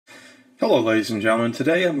Hello ladies and gentlemen,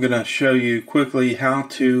 today I'm going to show you quickly how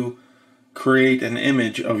to create an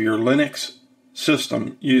image of your Linux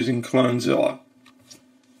system using Clonezilla.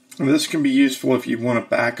 And this can be useful if you want to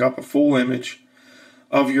back up a full image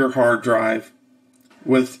of your hard drive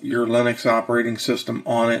with your Linux operating system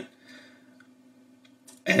on it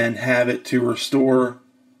and have it to restore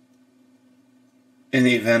in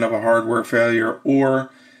the event of a hardware failure,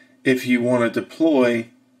 or if you want to deploy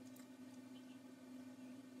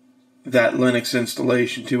that Linux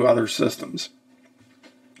installation to other systems.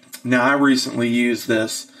 Now, I recently used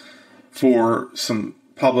this for some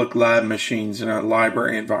public lab machines in a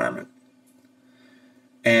library environment.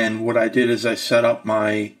 And what I did is I set up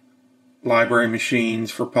my library machines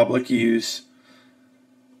for public use,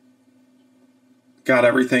 got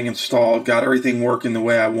everything installed, got everything working the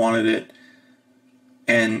way I wanted it,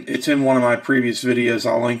 and it's in one of my previous videos.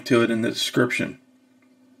 I'll link to it in the description.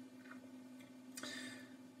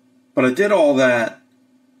 But I did all that,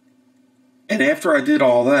 and after I did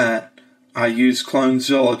all that, I used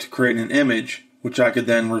Clonezilla to create an image which I could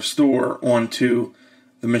then restore onto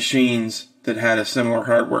the machines that had a similar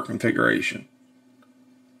hardware configuration.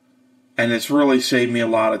 And it's really saved me a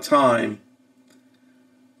lot of time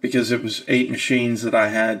because it was 8 machines that I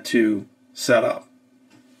had to set up.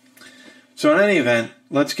 So in any event,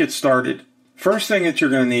 let's get started. First thing that you're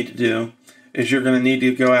going to need to do is you're going to need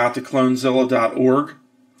to go out to clonezilla.org.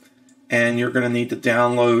 And you're going to need to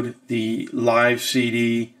download the live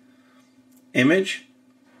CD image.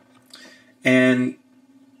 And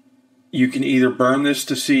you can either burn this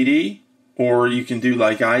to CD, or you can do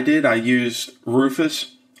like I did. I used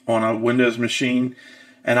Rufus on a Windows machine,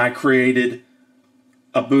 and I created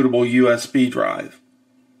a bootable USB drive.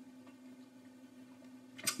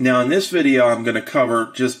 Now in this video, I'm going to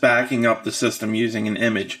cover just backing up the system using an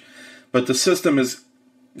image. But the system is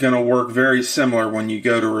going to work very similar when you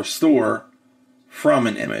go to restore from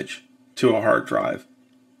an image to a hard drive.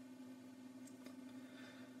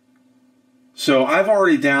 So I've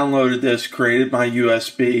already downloaded this, created my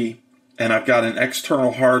USB, and I've got an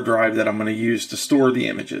external hard drive that I'm going to use to store the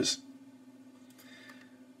images.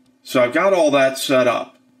 So I've got all that set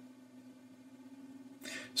up.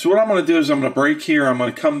 So what I'm going to do is I'm going to break here. I'm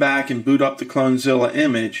going to come back and boot up the Clonezilla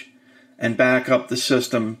image and back up the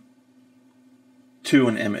system to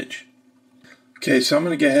an image. Okay, so I'm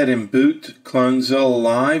going to go ahead and boot Clonezilla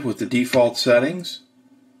Live with the default settings.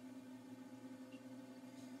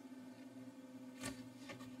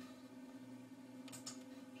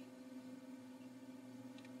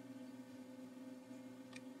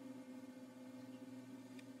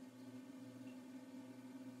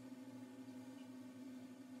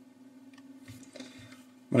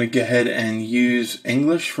 I'm going to go ahead and use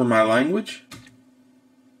English for my language.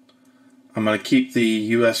 I'm going to keep the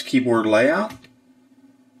US keyboard layout.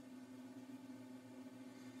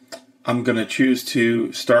 I'm going to choose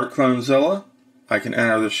to start Clonezilla. I can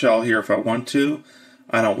enter the shell here if I want to.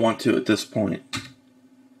 I don't want to at this point.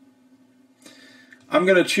 I'm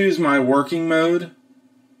going to choose my working mode.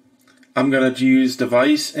 I'm going to use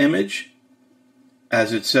device image.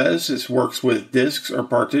 As it says, this works with disks or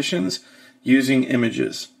partitions using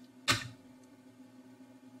images.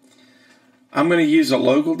 I'm going to use a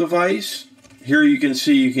local device. Here you can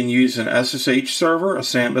see you can use an SSH server, a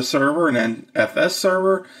Samba server, an NFS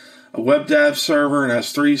server, a WebDAV server, an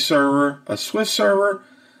S3 server, a Swift server.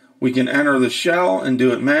 We can enter the shell and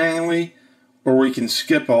do it manually, or we can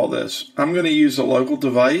skip all this. I'm going to use a local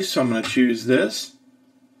device, so I'm going to choose this.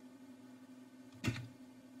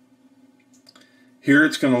 Here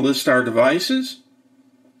it's going to list our devices.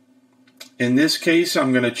 In this case,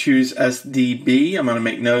 I'm going to choose SDB. I'm going to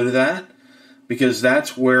make note of that, because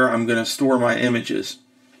that's where I'm going to store my images.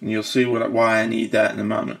 And you'll see why I need that in a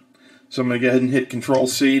moment. So I'm going to go ahead and hit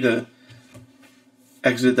Control-C to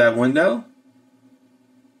exit that window.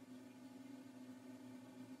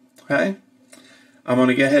 Okay. I'm going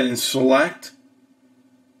to go ahead and select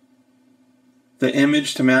the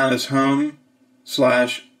image to mount as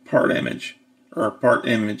home/part image, or part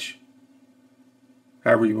image,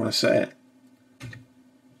 however you want to say it.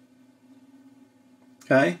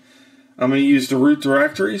 Okay. I'm going to use the root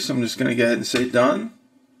directory, so I'm just going to go ahead and say done.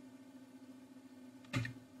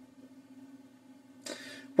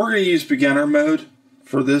 We're going to use beginner mode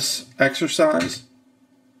for this exercise.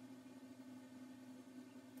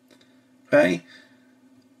 Okay.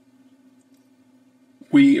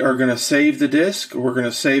 We are going to save the disk. We're going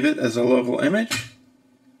to save it as a local image.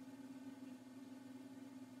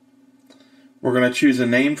 We're going to choose a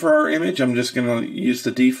name for our image. I'm just going to use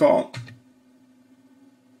the default.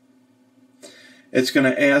 It's going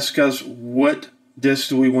to ask us what disk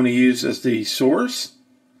do we want to use as the source.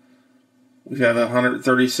 We have a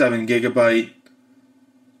 137 gigabyte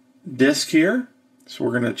disk here, so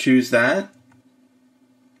we're going to choose that.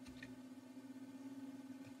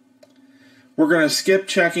 We're going to skip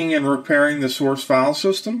checking and repairing the source file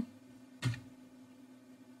system.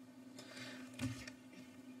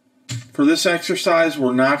 For this exercise,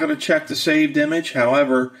 we're not going to check the saved image.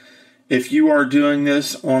 However, if you are doing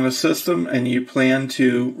this on a system and you plan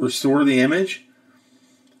to restore the image,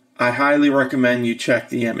 I highly recommend you check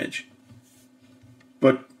the image.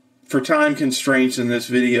 But for time constraints in this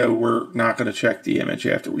video, we're not going to check the image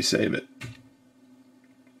after we save it.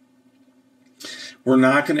 We're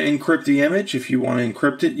not going to encrypt the image. If you want to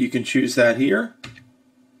encrypt it, you can choose that here.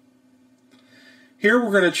 Here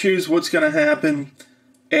we're going to choose what's going to happen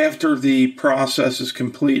after the process is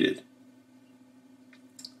completed.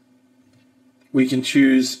 We can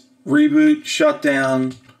choose reboot,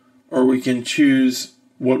 shutdown, or we can choose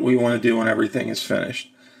what we want to do when everything is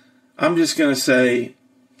finished. I'm just going to say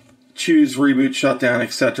choose reboot, shutdown,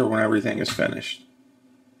 etc. when everything is finished.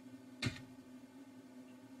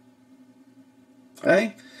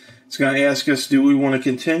 Okay, it's going to ask us, do we want to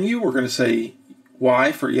continue? We're going to say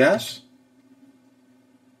Y for yes.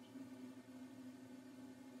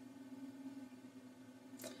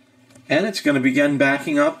 And it's going to begin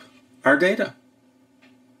backing up our data.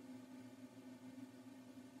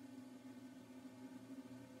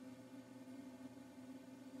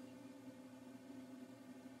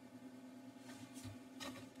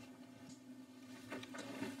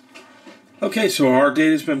 Okay, so our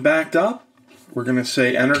data has been backed up. We're going to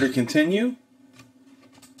say enter to continue.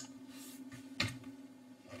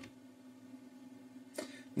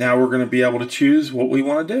 Now we're going to be able to choose what we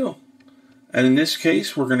want to do. And in this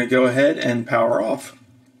case, we're going to go ahead and power off.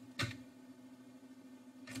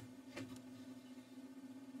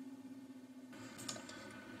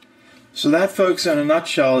 So that, folks, in a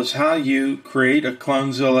nutshell, is how you create a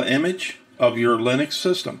Clonezilla image of your Linux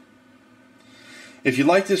system. If you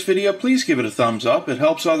like this video, please give it a thumbs up. It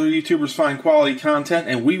helps other YouTubers find quality content,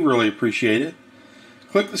 and we really appreciate it.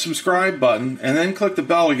 Click the subscribe button, and then click the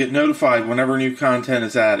bell to get notified whenever new content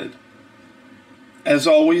is added. As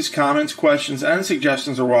always, comments, questions, and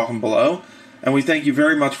suggestions are welcome below, and we thank you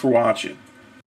very much for watching.